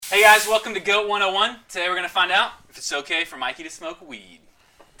Hey guys, welcome to Goat 101. Today we're going to find out if it's okay for Mikey to smoke weed.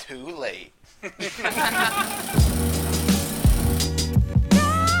 Too late.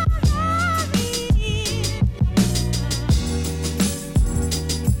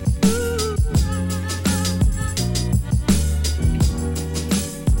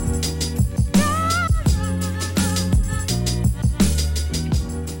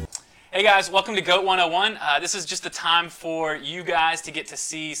 Hey guys, welcome to Goat 101. This is just the time for you guys to get to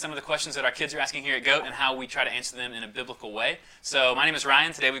see some of the questions that our kids are asking here at Goat and how we try to answer them in a biblical way. So my name is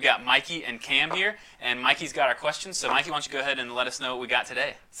Ryan. Today we've got Mikey and Cam here, and Mikey's got our questions. So Mikey, why don't you go ahead and let us know what we got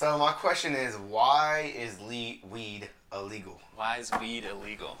today? So my question is, why is weed illegal? Why is weed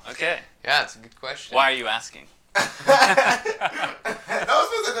illegal? Okay. Yeah, it's a good question. Why are you asking? No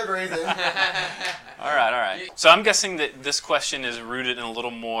specific reason. All right. So I'm guessing that this question is rooted in a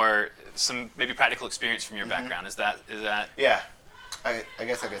little more, some maybe practical experience from your background. Is that? Yeah, I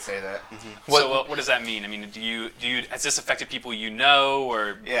guess I could say that. Mm-hmm. So what does that mean? I mean, do you has this affected people you know,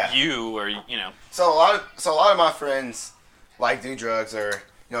 or you, or you know? So a lot of my friends do drugs or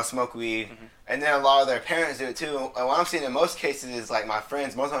smoke weed, and then a lot of their parents do it too. And what I'm seeing in most cases is most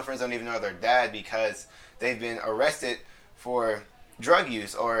of my friends don't even know their dad because they've been arrested for drug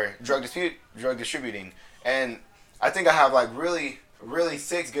use or drug distributing. And I think I have really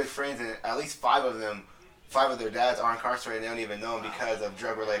 6 good friends, and at least 5 of their dads are incarcerated and they don't even know them because of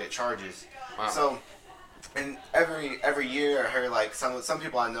drug-related charges. Wow. So, and every year I heard some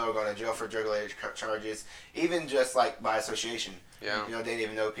people I know are going to jail for drug-related charges, even just by association. Yeah. They didn't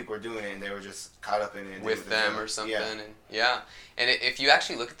even know people were doing it, and they were just caught up in it. With them or something. Yeah. And if you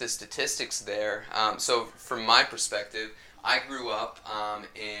actually look at the statistics there, so from my perspective, I grew up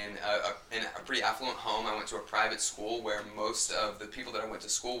in a pretty affluent home. I went to a private school where most of the people that I went to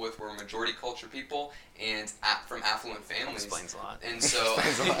school with were majority culture people and from affluent families. That explains a lot. And so,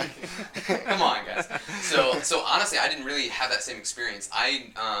 come on, guys. So honestly, I didn't really have that same experience.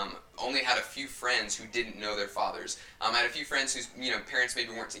 I only had a few friends who didn't know their fathers. I had a few friends whose parents maybe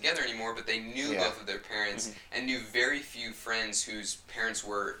weren't together anymore, but they knew both of their parents, and knew very few friends whose parents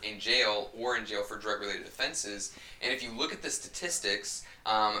were in jail or in jail for drug-related offenses. And if you look at the statistics,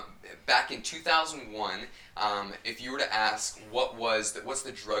 back in 2001, if you were to ask what's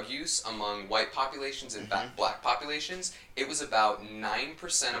the drug use among white populations and black populations, it was about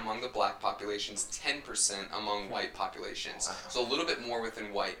 9% among the black populations, 10% among white populations. So a little bit more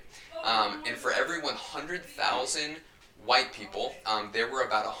within white. And for every 100,000 white people, there were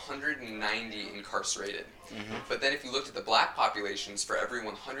about 190 incarcerated. But then if you looked at the black populations, for every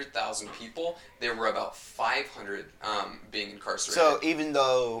 100,000 people, there were about 500 being incarcerated. So even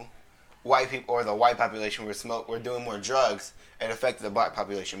though white people or the white population were doing more drugs, it affected the black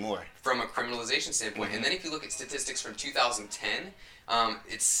population more. From a criminalization standpoint. And then if you look at statistics from 2010,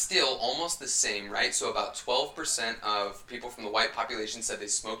 it's still almost the same, right? So about 12% of people from the white population said they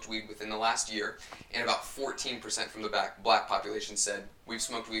smoked weed within the last year, and about 14% from the black population said we've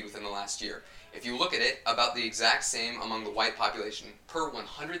smoked weed within the last year. If you look at it, about the exact same among the white population. Per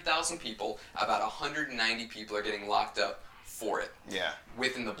 100,000 people, about 190 people are getting locked up for it. Yeah.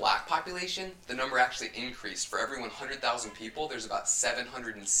 Within the black population, the number actually increased. For every 100,000 people, there's about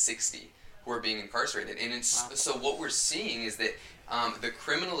 760 who are being incarcerated. And so what we're seeing is that the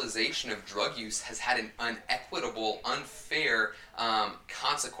criminalization of drug use has had an unequitable, unfair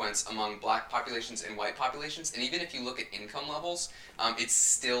consequence among black populations and white populations. And even if you look at income levels, it's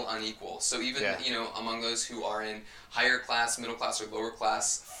still unequal. So even among those who are in higher class, middle class, or lower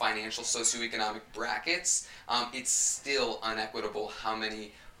class financial socioeconomic brackets, it's still unequitable how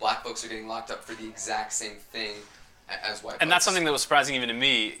many black folks are getting locked up for the exact same thing as white folks. And that's something that was surprising even to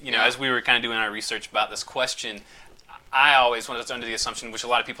me. As we were kind of doing our research about this question, I always was under the assumption, which a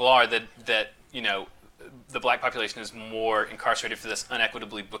lot of people are, that the black population is more incarcerated for this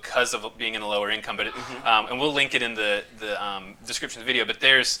unequitably because of being in a lower income. But and we'll link it in the description of the video. But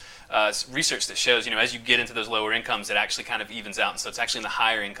there's research that shows, as you get into those lower incomes, it actually kind of evens out. And so it's actually in the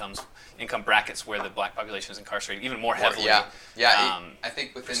higher income brackets where the black population is incarcerated even more heavily. I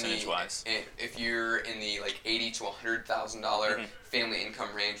think within percentage-wise. if you're in the $80,000 to $100,000 family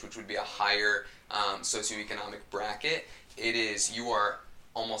income range, which would be a higher socioeconomic bracket, you are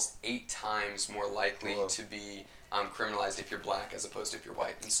almost 8 times more likely to be criminalized if you're black as opposed to if you're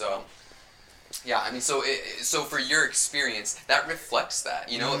white. And so, so for your experience, that reflects that.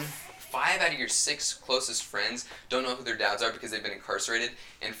 If 5 out of your 6 closest friends don't know who their dads are because they've been incarcerated,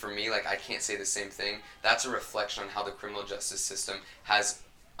 and for me, I can't say the same thing, that's a reflection on how the criminal justice system has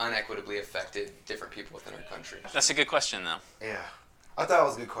unequitably affected different people within our country. That's a good question, though. Yeah. I thought it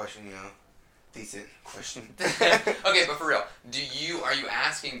was a good question, decent question. Okay, but for real, are you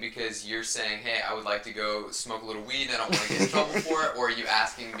asking because you're saying, hey, I would like to go smoke a little weed and I don't want to get in trouble for it, or are you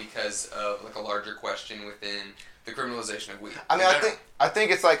asking because of like a larger question within the criminalization of weed? I mean, I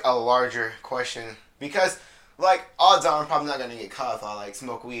think it's like a larger question because like odds are I'm probably not gonna get caught if I like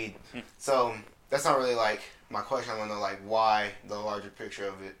smoke weed, so that's not really like my question. I want to know like why the larger picture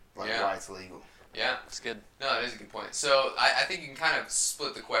of it, like why it's illegal. Yeah, that's good. No, that is a good point. So I think you can kind of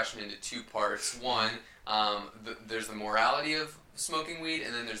split the question into two parts. One, there's the morality of smoking weed,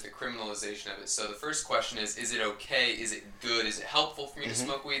 and then there's the criminalization of it. So the first question is it okay? Is it good? Is it helpful for me to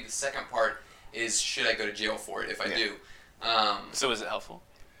smoke weed? The second part is, should I go to jail for it if I do? So is it helpful?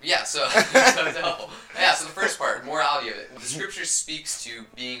 Yeah, so it's helpful. Yeah, so the first part, morality of it. The scripture speaks to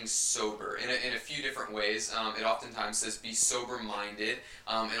being sober in a few different ways. It oftentimes says be sober-minded,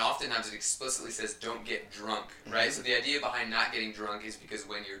 and oftentimes it explicitly says don't get drunk, right? So the idea behind not getting drunk is because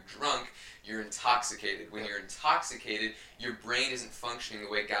when you're drunk, you're intoxicated. When you're intoxicated, your brain isn't functioning the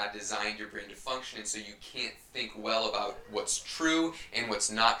way God designed your brain to function, and so you can't think well about what's true and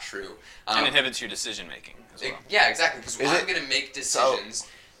what's not true. And it inhibits your decision-making as well. Yeah, exactly, because I'm going to make decisions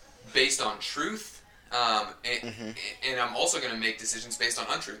based on truth, and I'm also going to make decisions based on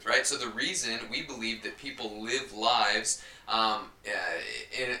untruth, right? So the reason we believe that people live lives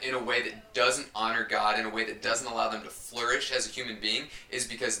in a way that doesn't honor God, in a way that doesn't allow them to flourish as a human being, is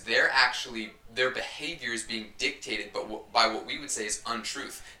because their behavior is being dictated by what we would say is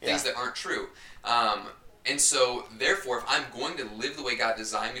untruth, things that aren't true. And so, therefore, if I'm going to live the way God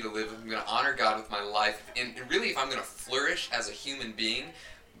designed me to live, if I'm going to honor God with my life, and really if I'm going to flourish as a human being,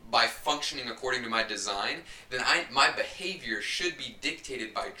 by functioning according to my design, then my behavior should be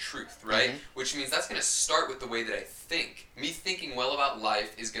dictated by truth, right? Which means that's going to start with the way that I think. Me thinking well about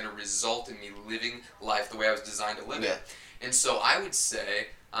life is going to result in me living life the way I was designed to live it. And so I would say,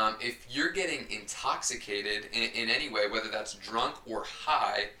 if you're getting intoxicated in any way, whether that's drunk or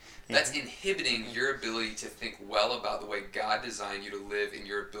high, that's inhibiting your ability to think well about the way God designed you to live and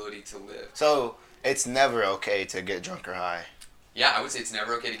your ability to live. So it's never okay to get drunk or high. Yeah, I would say it's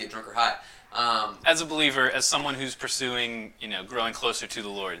never okay to get drunk or high. As a believer, as someone who's pursuing, growing closer to the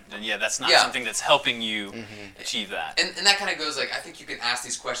Lord, then that's not something that's helping you achieve that. And that kind of goes like, I think you can ask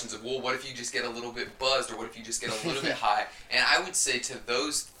these questions of, well, what if you just get a little bit buzzed, or what if you just get a little bit high? And I would say to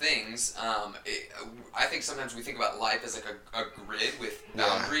those things, I think sometimes we think about life as like a grid with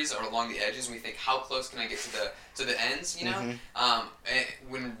boundaries or along the edges, and we think, how close can I get to the ends, and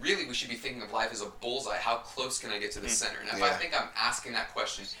when really we should be thinking of life as a bullseye. How close can I get to the center? And if I think I'm asking that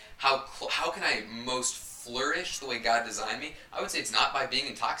question, how can I most flourish the way God designed me? I would say it's not by being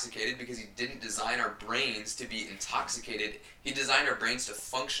intoxicated, because He didn't design our brains to be intoxicated. He designed our brains to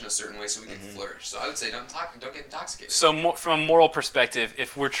function a certain way so we can flourish. So I would say don't get intoxicated. So from a moral perspective,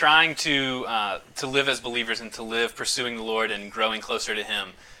 if we're trying to live as believers and to live pursuing the Lord and growing closer to Him,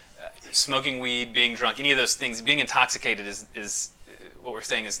 smoking weed, being drunk, any of those things, being intoxicated is what we're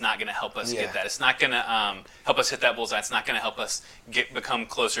saying is not going to help us get that. It's not going to help us hit that bullseye. It's not going to help us become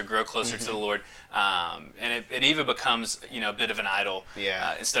closer, grow closer to the Lord. And it even becomes a bit of an idol.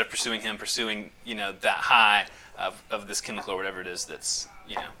 Instead of pursuing Him, pursuing that high of this chemical or whatever it is that's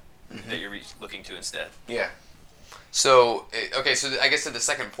that you're looking to instead. Yeah. So okay, so I guess to the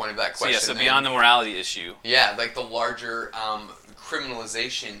second point of that question. So beyond the morality issue. Yeah, like the larger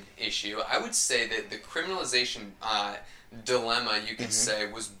criminalization issue, I would say that the criminalization dilemma, you could say,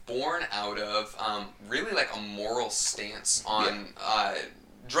 was born out of really like a moral stance on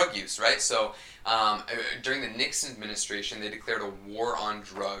drug use, right? So during the Nixon administration, they declared a war on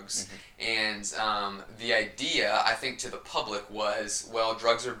drugs, and the idea, I think, to the public was, well,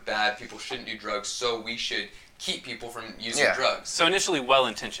 drugs are bad, people shouldn't do drugs, so we should keep people from using drugs. So initially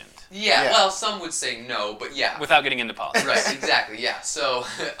well-intentioned. Well, some would say no, but without getting into politics. Right, exactly, So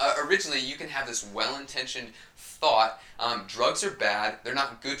originally you can have this well-intentioned thought, drugs are bad, they're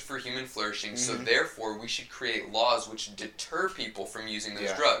not good for human flourishing, so therefore we should create laws which deter people from using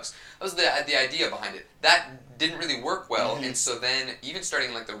those drugs. That was the idea behind it. That didn't really work well, and so then, even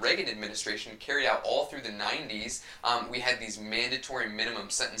starting like the Reagan administration, carried out all through the 90s, we had these mandatory minimum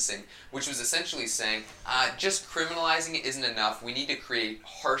sentencing, which was essentially saying, just criminalizing it isn't enough, we need to create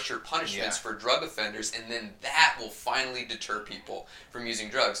harsher punishments for drug offenders, and then that will finally deter people from using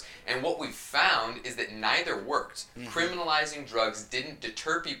drugs. And what we've found is that neither worked. Criminalizing drugs didn't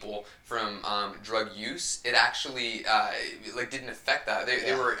deter people from drug use. It actually didn't affect that.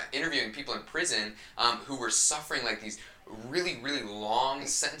 They were interviewing people in prison who were suffering like these really, really long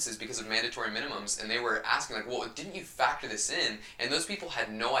sentences because of mandatory minimums, and they were asking like, well, didn't you factor this in? And those people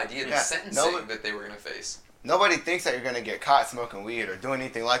had no idea the sentencing that they were going to face. nobody thinks that you're going to get caught smoking weed or doing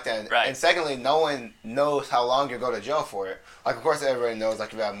anything like that. Right. And secondly, no one knows how long you'll go to jail for it. Like, of course, everybody knows, like,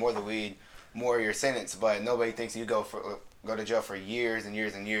 if you have more of the weed, more your sentence, but nobody thinks you go to jail for years and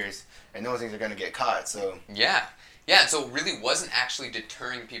years and years, and no one thinks you're going to get caught, so. Yeah, so it really wasn't actually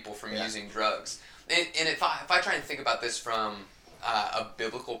deterring people from using drugs. And if I try and think about this from a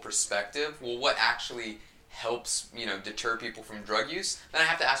biblical perspective, well, what actually helps, deter people from drug use, then I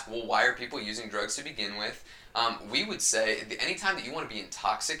have to ask, well, why are people using drugs to begin with? We would say anytime that you want to be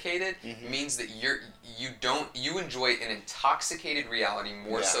intoxicated means that you enjoy an intoxicated reality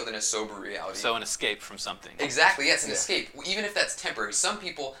more so than a sober reality. So an escape from something. Exactly, yeah, it's an escape. Even if that's temporary. Some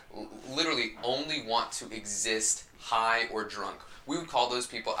people literally only want to exist high or drunk. We would call those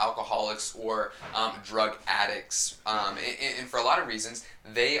people alcoholics or drug addicts. And for a lot of reasons,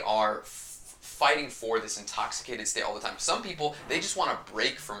 they are fighting for this intoxicated state all the time. Some people, they just want to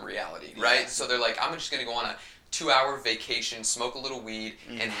break from reality, right? So they're like, I'm just going to go on a 2-hour vacation, smoke a little weed,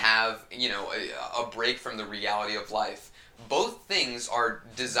 and have, a break from the reality of life. Both things are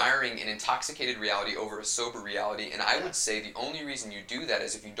desiring an intoxicated reality over a sober reality, and I would say the only reason you do that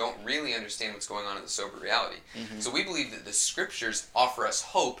is if you don't really understand what's going on in the sober reality. So we believe that the scriptures offer us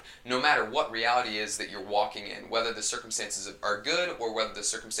hope no matter what reality is that you're walking in, whether the circumstances are good or whether the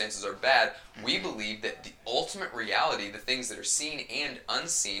circumstances are bad. We believe that the ultimate reality, the things that are seen and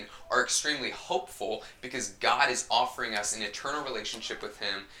unseen, are extremely hopeful because God is offering us an eternal relationship with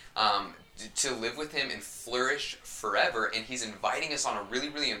Him, to live with Him and flourish forever, and He's inviting us on a really,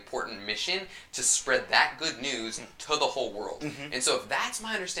 really important mission to spread that good news to the whole world. And so if that's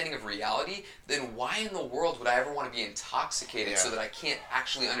my understanding of reality, then why in the world would I ever want to be intoxicated so that I can't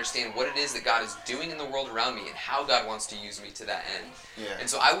actually understand what it is that God is doing in the world around me and how God wants to use me to that end? And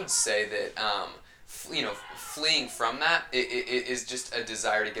so I would say that fleeing from that it is just a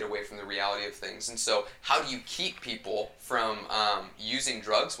desire to get away from the reality of things. And so how do you keep people from using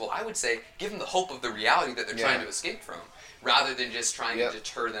drugs? Well, I would say give them the hope of the reality that they're trying to escape from, rather than just trying to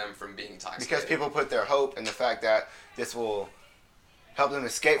deter them from being intoxicated. Because people put their hope in the fact that this will help them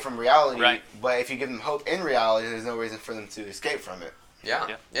escape from reality, but if you give them hope in reality, there's no reason for them to escape from it.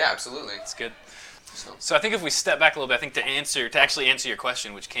 Yeah, absolutely. That's good. So I think if we step back a little bit, I think to actually answer your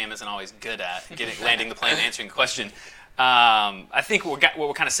question, which Cam isn't always good at, landing the plane and answering the question, I think what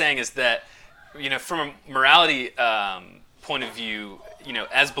we're kind of saying is that, from a morality point of view,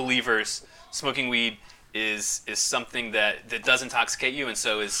 as believers, smoking weed is something that does intoxicate you, and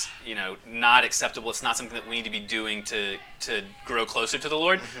so is not acceptable. It's not something that we need to be doing to grow closer to the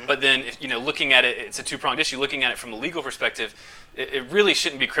Lord. But then, if, looking at it, it's a two-pronged issue. Looking at it from a legal perspective, it really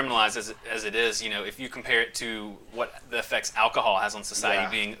shouldn't be criminalized as it is. If you compare it to what the effects alcohol has on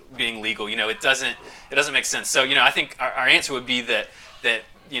society being legal, it doesn't make sense. So I think our answer would be that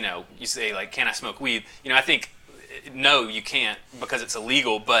you say, like, can I smoke weed? I think no, you can't, because it's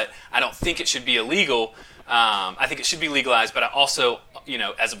illegal, but I don't think it should be illegal. I think it should be legalized, but I also,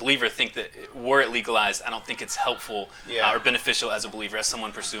 as a believer, think that were it legalized, I don't think it's helpful or beneficial as a believer, as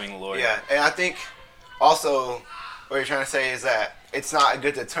someone pursuing the Lord. Yeah, and I think also what you're trying to say is that it's not a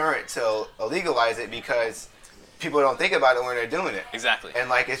good deterrent to legalize it because people don't think about it when they're doing it. Exactly. And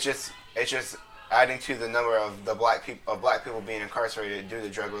like it's just adding to the number of the black people being incarcerated due to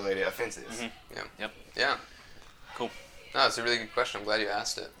drug-related offenses. Yeah. Cool. No, it's a really good question. I'm glad you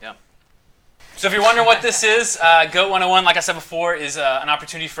asked it. Yeah. So if you're wondering what this is, Goat 101, like I said before, is an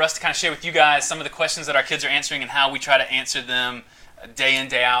opportunity for us to kind of share with you guys some of the questions that our kids are answering and how we try to answer them day in,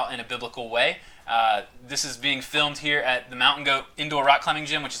 day out in a biblical way. This is being filmed here at the Mountain Goat Indoor Rock Climbing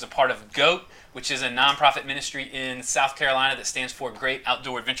Gym, which is a part of GOAT, which is a nonprofit ministry in South Carolina that stands for Great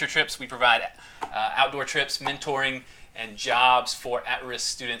Outdoor Adventure Trips. We provide outdoor trips, mentoring, and jobs for at-risk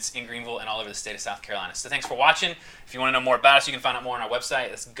students in Greenville and all over the state of South Carolina. So thanks for watching. If you want to know more about us, you can find out more on our website.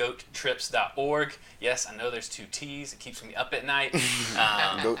 That's goattrips.org. Yes, I know there's 2 T's. It keeps me up at night. You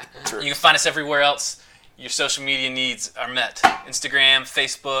can find us everywhere else. Your social media needs are met. Instagram,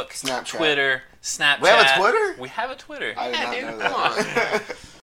 Facebook, Snapchat. Twitter, Snapchat. We have a Twitter? We have a Twitter. I did not know that. Come on.